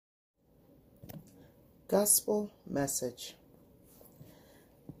Gospel message.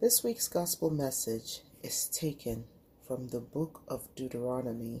 This week's gospel message is taken from the book of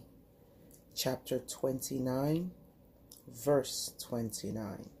Deuteronomy, chapter 29, verse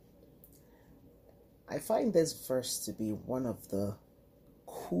 29. I find this verse to be one of the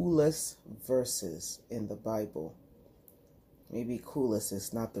coolest verses in the Bible. Maybe coolest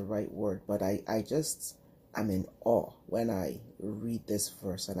is not the right word, but I'm in awe when I read this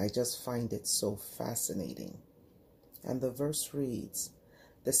verse, and I just find it so fascinating. And the verse reads,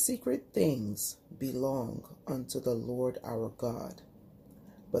 "The secret things belong unto the Lord our God,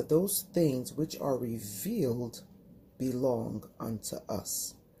 but those things which are revealed belong unto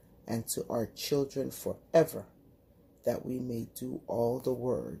us and to our children forever, that we may do all the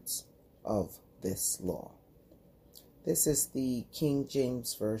words of this law." This is the King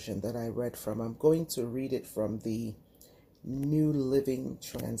James Version that I read from. I'm going to read it from the New Living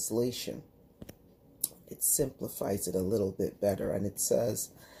Translation. It simplifies it a little bit better, and it says,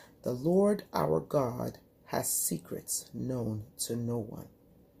 "The Lord our God has secrets known to no one.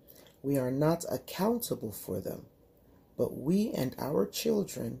 We are not accountable for them, but we and our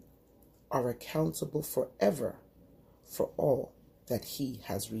children are accountable forever for all that he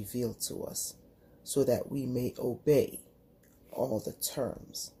has revealed to us, so that we may obey all the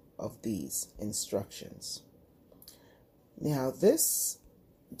terms of these instructions." Now, this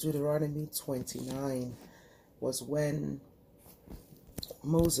Deuteronomy 29 was when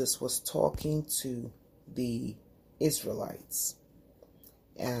Moses was talking to the Israelites.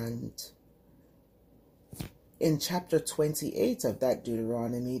 And in chapter 28 of that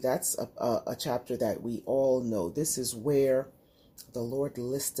Deuteronomy, that's a chapter that we all know. This is where the Lord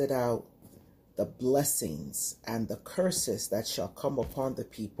listed out the blessings and the curses that shall come upon the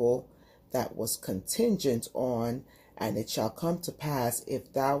people, that was contingent on, "And it shall come to pass,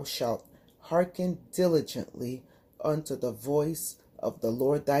 if thou shalt hearken diligently unto the voice of the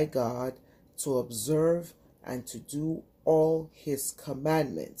Lord thy God, to observe and to do all his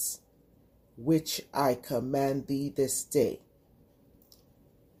commandments, which I command thee this day."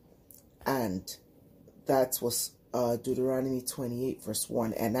 And that was Deuteronomy 28 verse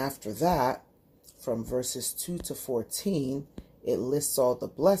 1. And after that, from verses 2 to 14, it lists all the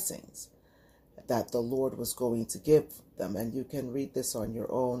blessings that the Lord was going to give them. And you can read this on your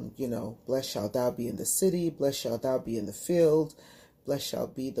own. Blessed shalt thou be in the city, blessed shalt thou be in the field, blessed shall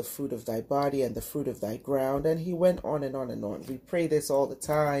be the fruit of thy body and the fruit of thy ground. And he went on and on and on. We pray this all the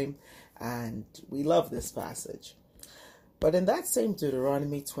time, and we love this passage. But in that same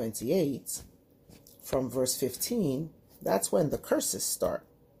Deuteronomy 28, from verse 15, that's when the curses start.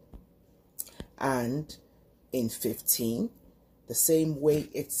 And in 15, the same way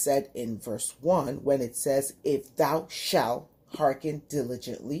it said in verse 1, when it says, "If thou shalt hearken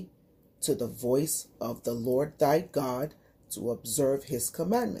diligently to the voice of the Lord thy God, to observe his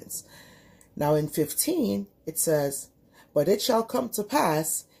commandments." Now in 15, it says, "But it shall come to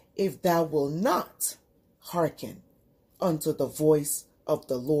pass, if thou wilt not hearken unto the voice of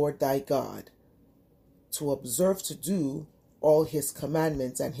the Lord thy God, to observe to do all his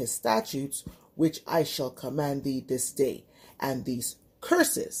commandments and his statutes, which I shall command thee this day, and these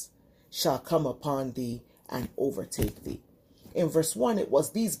curses shall come upon thee and overtake thee." In verse 1, it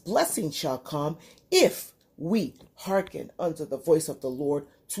was, "These blessings shall come if we hearken unto the voice of the Lord,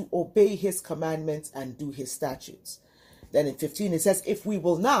 to obey his commandments and do his statutes." Then in 15, it says, "If we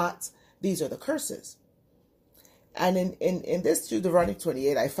will not, these are the curses." And in this Deuteronomy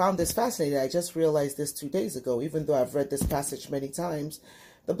 28, I found this fascinating. I just realized this 2 days ago, even though I've read this passage many times.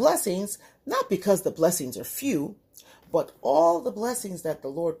 The blessings, not because the blessings are few, but all the blessings that the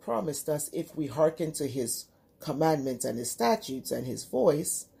Lord promised us if we hearken to his commandments and his statutes and his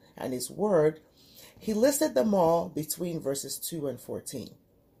voice and his word, he listed them all between verses 2 and 14.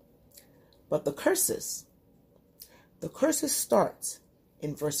 But the curses start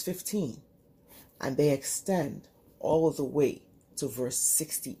in verse 15, and they extend all the way to verse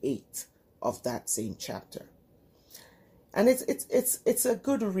 68 of that same chapter. And it's a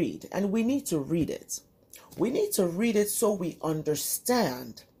good read, and we need to read it. We need to read it so we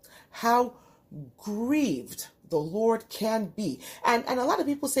understand how grieved the Lord can be. And a lot of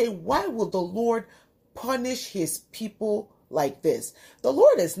people say, why will the Lord punish his people like this? The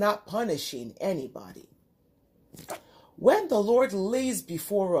Lord is not punishing anybody. When the Lord lays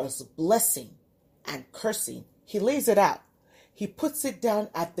before us blessing and cursing, he lays it out. He puts it down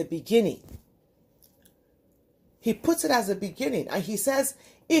at the beginning. He puts it as a beginning, and he says,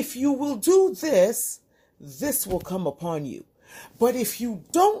 if you will do this, this will come upon you. But if you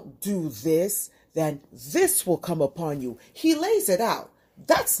don't do this, then this will come upon you. He lays it out.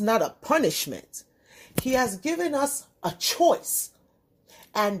 That's not a punishment. He has given us a choice,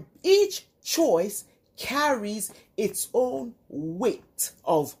 and each choice carries its own weight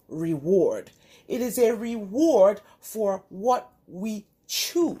of reward. It is a reward for what we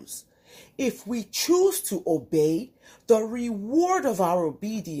choose. If we choose to obey, the reward of our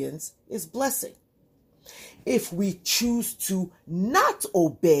obedience is blessing. If we choose to not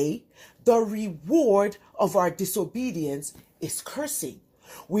obey, the reward of our disobedience is cursing.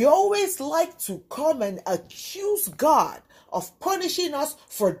 We always like to come and accuse God of punishing us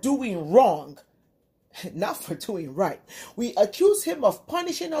for doing wrong, not for doing right. We accuse him of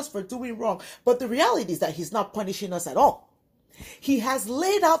punishing us for doing wrong, but the reality is that he's not punishing us at all. He has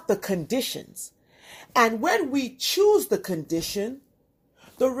laid out the conditions, and when we choose the condition,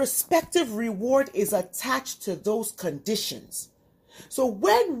 the respective reward is attached to those conditions. So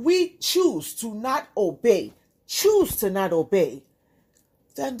when we choose to not obey,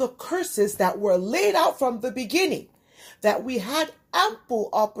 then the curses that were laid out from the beginning, that we had ample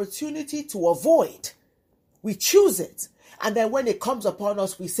opportunity to avoid, we choose it. And then when it comes upon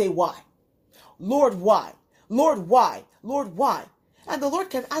us, we say, why? Lord, why? Lord, why? Lord, why? And the Lord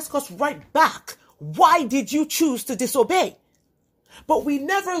can ask us right back, why did you choose to disobey? But we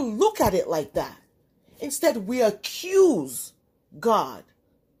never look at it like that. Instead, we accuse God,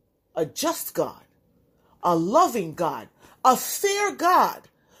 a just God, a loving God, a fair God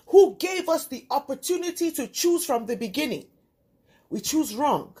who gave us the opportunity to choose from the beginning. We choose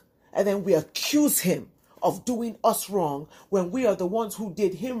wrong, and then we accuse him of doing us wrong when we are the ones who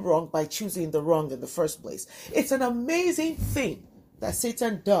did him wrong by choosing the wrong in the first place. It's an amazing thing that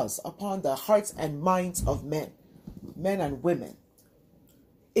Satan does upon the hearts and minds of men and women.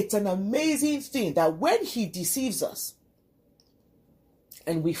 It's an amazing thing that when he deceives us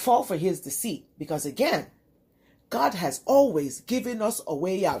and we fall for his deceit, because again, God has always given us a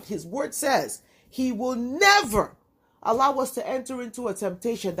way out. His word says he will never allow us to enter into a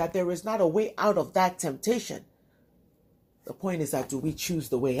temptation that there is not a way out of that temptation. The point is that, do we choose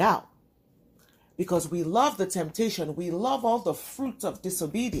the way out? Because we love the temptation. We love all the fruits of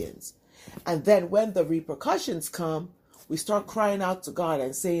disobedience. And then when the repercussions come, we start crying out to God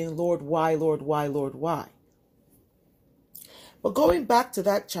and saying, Lord, why, Lord, why, Lord, why? But going back to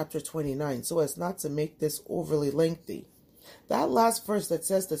that chapter 29, so as not to make this overly lengthy, that last verse that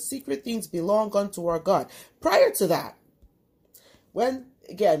says the secret things belong unto our God. Prior to that, when,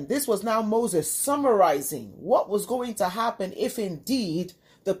 again, this was now Moses summarizing what was going to happen if indeed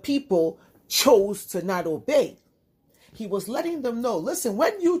the people chose to not obey. He was letting them know, listen,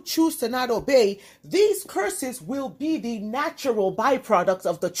 when you choose to not obey, these curses will be the natural byproduct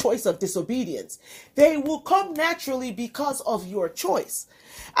of the choice of disobedience. They will come naturally because of your choice.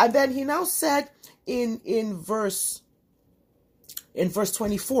 And then he now said in verse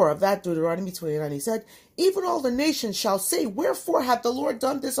 24 of that Deuteronomy 29, he said, even all the nations shall say, wherefore hath the Lord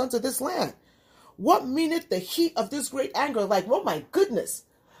done this unto this land? What meaneth the heat of this great anger? Like, oh my goodness,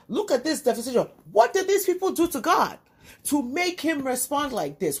 look at this devastation. What did these people do to God to make him respond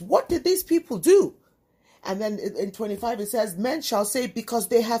like this? What did these people do? And then in 25 it says, men shall say, because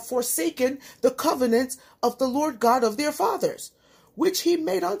they have forsaken the covenant of the Lord God of their fathers, which he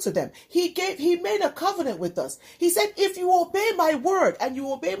made unto them. He made a covenant with us. He said, if you obey my word and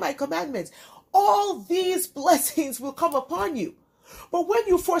you obey my commandments, all these blessings will come upon you. But when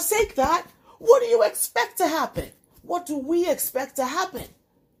you forsake that, what do you expect to happen? What do we expect to happen?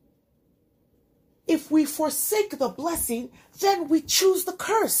 If we forsake the blessing, then we choose the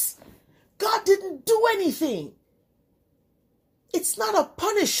curse. God didn't do anything. It's not a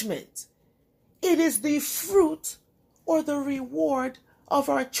punishment. It is the fruit or the reward of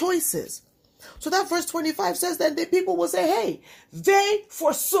our choices. So that verse 25 says that the people will say, hey, they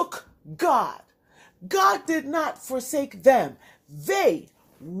forsook God. God did not forsake them.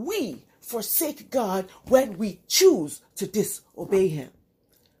 We forsake God when we choose to disobey him.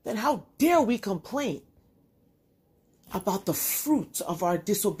 Then how dare we complain about the fruit of our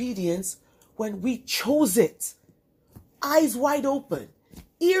disobedience when we chose it? Eyes wide open,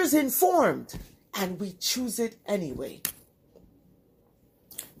 ears informed, and we choose it anyway.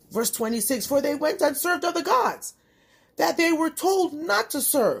 Verse 26, for they went and served other gods that they were told not to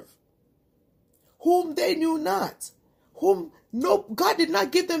serve, whom they knew not, God did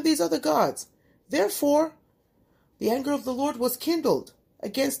not give them these other gods. Therefore, the anger of the Lord was kindled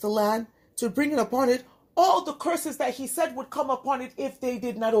against the land to bring it upon it all the curses that he said would come upon it if they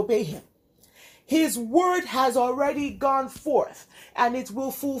did not obey him. His word has already gone forth, and it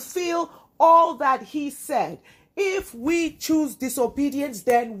will fulfill all that he said. If we choose disobedience,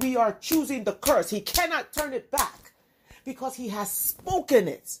 then we are choosing the curse. He cannot turn it back because he has spoken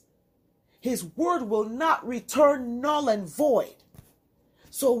it. His word will not return null and void.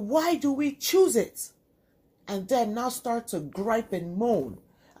 So why do we choose it? And then now start to gripe and moan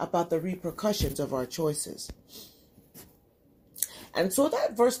about the repercussions of our choices. And so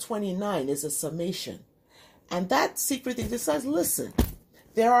that verse 29 is a summation. And that secret thing, it says, listen,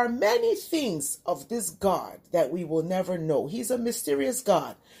 there are many things of this God that we will never know. He's a mysterious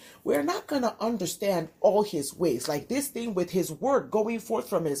God. We're not going to understand all his ways. Like this thing with his word going forth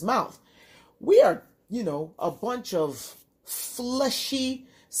from his mouth. We are, a bunch of fleshy,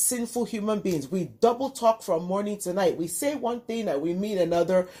 sinful human beings. We double talk from morning to night. We say one thing and we mean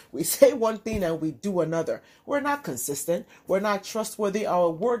another. We say one thing and we do another. We're not consistent. We're not trustworthy. Our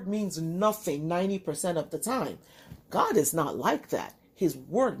word means nothing 90% of the time. God is not like that. His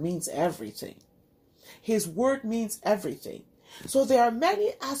word means everything. His word means everything. So there are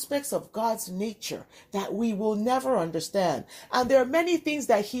many aspects of God's nature that we will never understand. And there are many things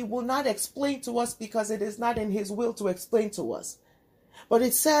that he will not explain to us because it is not in his will to explain to us. But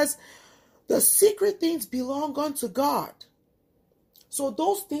it says the secret things belong unto God. So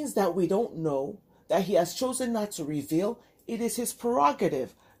those things that we don't know, that he has chosen not to reveal, it is his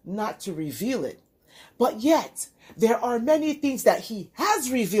prerogative not to reveal it. But yet, there are many things that he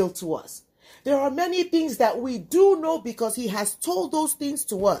has revealed to us. There are many things that we do know because he has told those things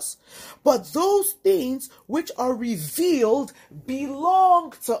to us. But those things which are revealed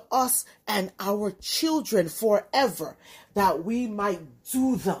belong to us and our children forever, that we might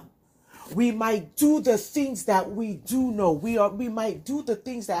do them. We might do the things that we do know. We might do the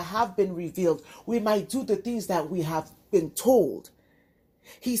things that have been revealed. We might do the things that we have been told.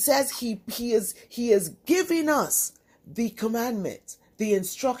 He says he is giving us the commandments, the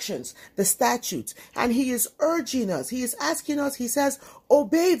instructions, the statutes, and he is urging us. He is asking us, he says,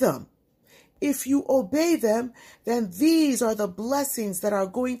 obey them. If you obey them, then these are the blessings that are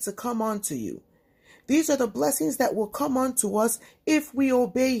going to come onto you. These are the blessings that will come onto us if we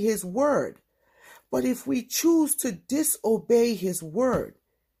obey his word. But if we choose to disobey his word,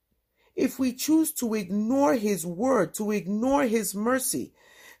 if we choose to ignore his word, to ignore his mercy,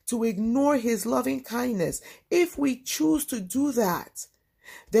 to ignore his loving kindness, if we choose to do that,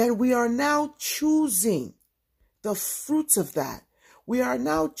 then we are now choosing the fruits of that. We are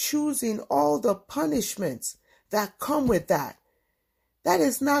now choosing all the punishments that come with that. That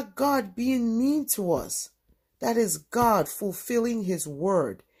is not God being mean to us. That is God fulfilling his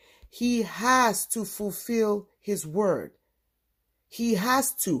word. He has to fulfill his word. He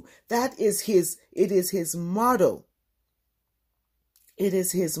has to. It is his motto. It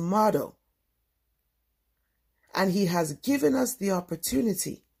is his motto. And he has given us the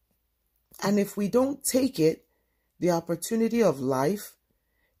opportunity. And if we don't take it, the opportunity of life,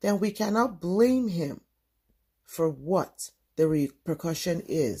 then we cannot blame him for what the repercussion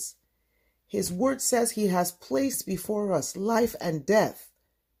is. His word says he has placed before us life and death.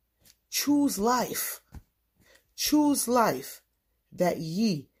 Choose life. Choose life, that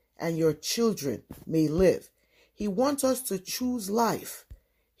ye and your children may live. He wants us to choose life.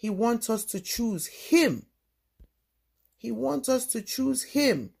 He wants us to choose him. He wants us to choose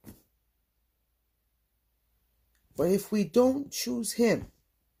him. But if we don't choose him,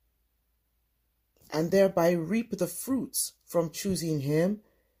 and thereby reap the fruits from choosing him,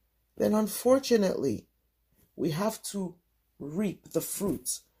 then unfortunately, we have to reap the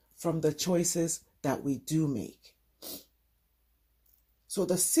fruits from the choices that we do make. So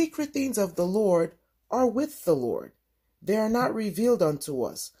the secret things of the Lord are with the Lord. They are not revealed unto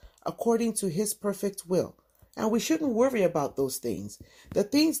us according to his perfect will. And we shouldn't worry about those things. The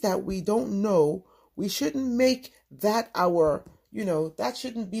things that we don't know, we shouldn't make that our, that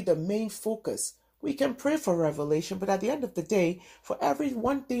shouldn't be the main focus. We can pray for revelation, but at the end of the day, for every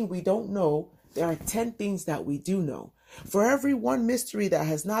one thing we don't know, there are 10 things that we do know. For every one mystery that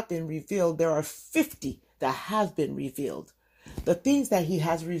has not been revealed, there are 50 that have been revealed. The things that he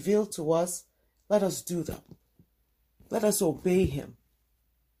has revealed to us, let us do them. Let us obey him.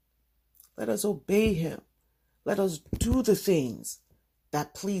 Let us obey him. Let us do the things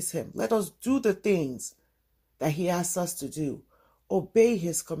that please him. Let us do the things that he asks us to do. Obey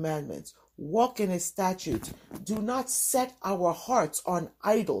his commandments. Walk in his statutes. Do not set our hearts on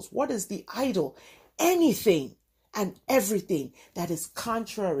idols. What is the idol? Anything and everything that is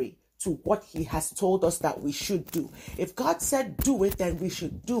contrary to what he has told us that we should do. If God said do it, then we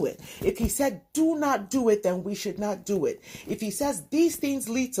should do it. If he said do not do it, then we should not do it. If he says these things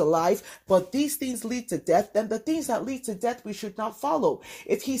lead to life, but these things lead to death, then the things that lead to death we should not follow.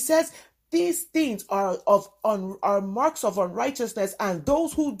 If he says these things are marks of unrighteousness, and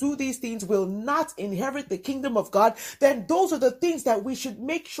those who do these things will not inherit the kingdom of God, then those are the things that we should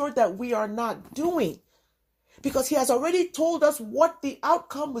make sure that we are not doing. Because he has already told us what the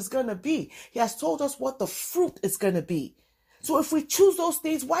outcome is going to be. He has told us what the fruit is going to be. So if we choose those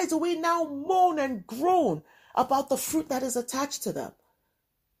things, why do we now moan and groan about the fruit that is attached to them?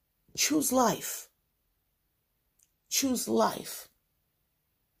 Choose life. Choose life.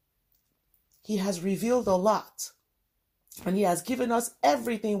 He has revealed a lot, and he has given us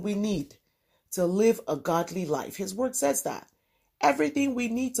everything we need to live a godly life. His word says that. Everything we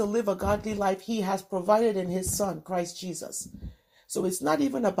need to live a godly life, he has provided in his Son, Christ Jesus. So it's not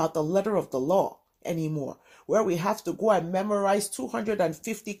even about the letter of the law anymore, where we have to go and memorize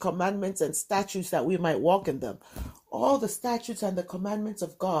 250 commandments and statutes that we might walk in them. All the statutes and the commandments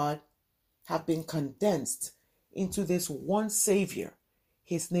of God have been condensed into this one Savior.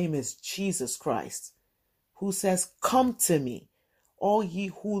 His name is Jesus Christ, who says, "Come to me, all ye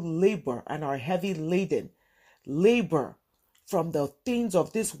who labor and are heavy laden." Labor from the things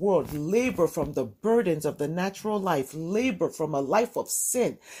of this world, labor from the burdens of the natural life, labor from a life of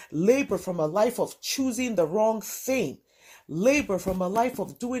sin, labor from a life of choosing the wrong thing, labor from a life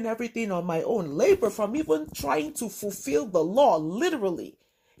of doing everything on my own, labor from even trying to fulfill the law, literally.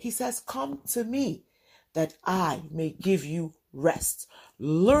 He says, "Come to me, that I may give you rest.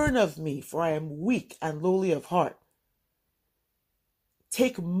 Learn of me, for I am weak and lowly of heart.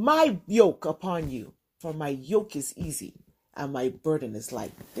 Take my yoke upon you, for my yoke is easy and my burden is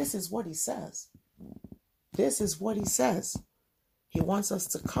light." This is what he says. This is what he says. He wants us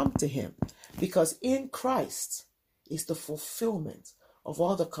to come to him, because in Christ is the fulfillment of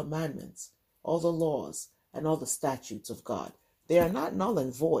all the commandments, all the laws, and all the statutes of God. They are not null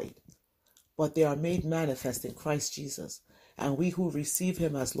and void, but they are made manifest in Christ Jesus. And we who receive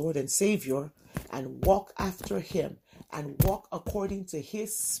him as Lord and Savior and walk after him and walk according to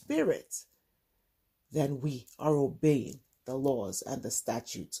his Spirit, then we are obeying the laws and the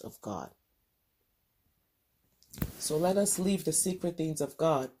statutes of God. So let us leave the secret things of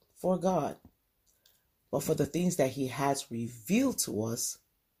God for God. But for the things that he has revealed to us,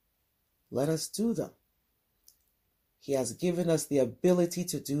 let us do them. He has given us the ability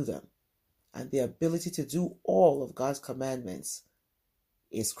to do them. And the ability to do all of God's commandments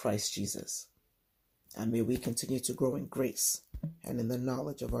is Christ Jesus. And may we continue to grow in grace and in the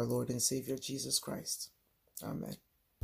knowledge of our Lord and Savior Jesus Christ. Amen.